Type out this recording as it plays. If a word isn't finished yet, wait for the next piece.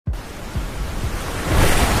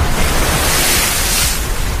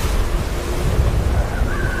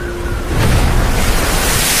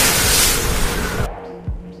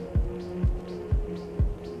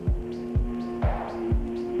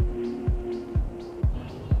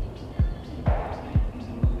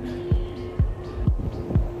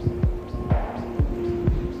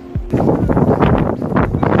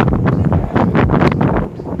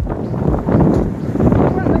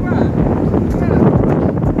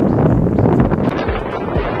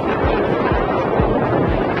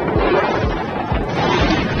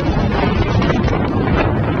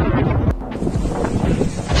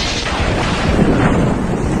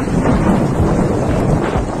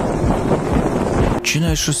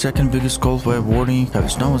China issues second biggest cold wave warning. Heavy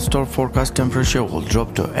snow and storm forecast temperature will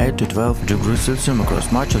drop to 8 to 12 degrees Celsius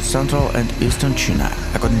across much of central and eastern China,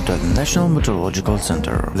 according to the National Meteorological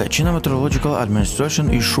Center. The China Meteorological Administration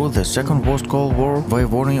issued the second worst cold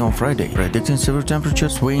wave warning on Friday, predicting severe temperature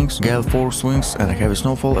swings, gale force winds, and heavy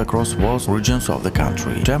snowfall across most regions of the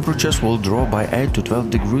country. Temperatures will drop by 8 to 12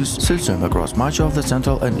 degrees Celsius across much of the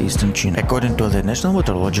central and eastern China, according to the National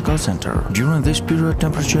Meteorological Center. During this period,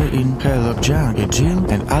 temperature in Heilongjiang,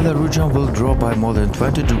 Jilin and other regions will drop by more than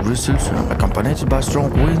 20 degrees Celsius, accompanied by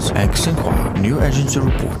strong winds, and Xinhua, new agency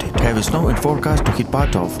reported. Heavy snow in forecast to hit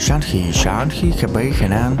part of Shanxi, Shaanxi, Hebei,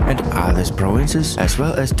 Henan, and other provinces, as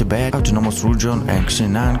well as Tibet Autonomous Region and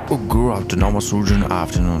Xinjiang Uyghur Autonomous Region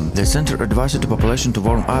afternoon. The center advised the population to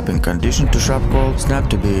warm up in condition to sharp cold snap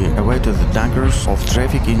to be away to the danger of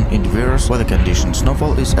traffic in diverse weather conditions.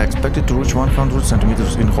 Snowfall is expected to reach 100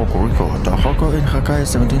 centimeters in Hokuriku, Tohoku in Hakkai,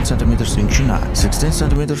 17 centimeters in China, 16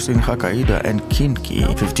 centimeters in Hokkaido and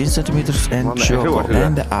Kinki, 15 centimeters in Chiyogo,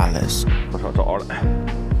 and the others.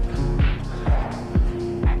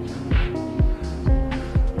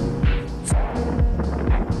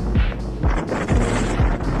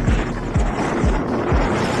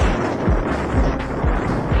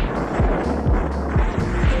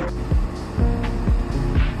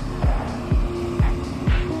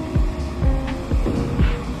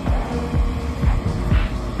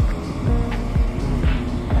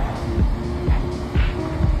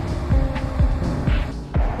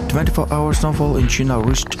 24-hour snowfall in China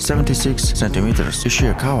reached 76 centimeters.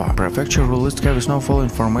 Ishikawa Prefecture released heavy snowfall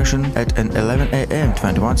information at 11 a.m.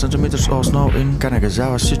 21 centimeters of snow in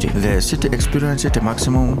Kanagawa City. The city experienced a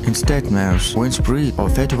maximum instantaneous wind speed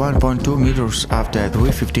of 31.2 meters after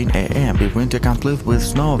 3:15 a.m. If winter complete with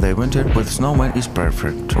snow, the winter with snowman is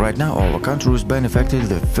perfect. Right now, all country is being affected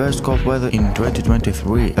the first cold weather in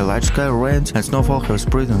 2023. A large-scale rains and snowfall have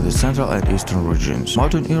spread in the central and eastern regions.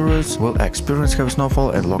 Mountain areas will experience heavy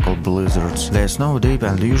snowfall and local blizzards. The snow deep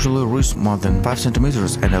and usually reach more than 5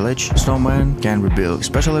 centimeters, and a large snowman can be built,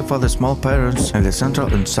 especially for the small parents in the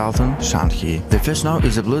central and southern Shanxi. The first snow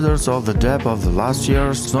is the blizzards of the depth of the last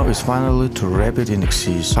year's snow is finally too rapid in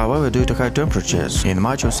excess. However, due to high temperatures in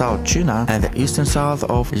much of South China and the eastern south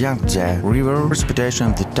of Yangtze River, precipitation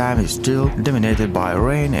at the time is still dominated by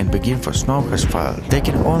rain and begin for snow has failed. They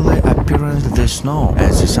can only appearance the snow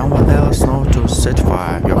as someone else snow to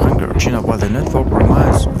satisfy your hunger. China Weather Network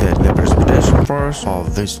reminds that the precipitation force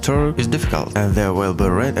of this tour is difficult and there will be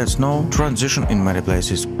rain and snow transition in many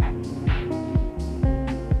places.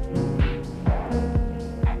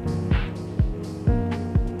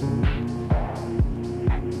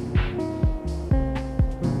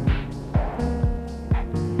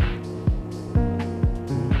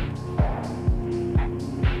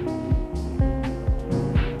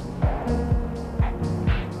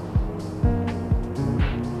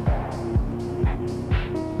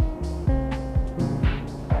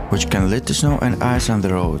 Which can lead to snow and ice on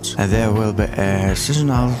the roads. And there will be a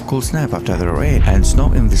seasonal cool snap after the rain and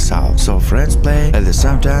snow in the south. So friends play at the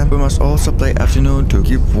same time. We must also play afternoon to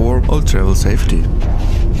keep warm or travel safety.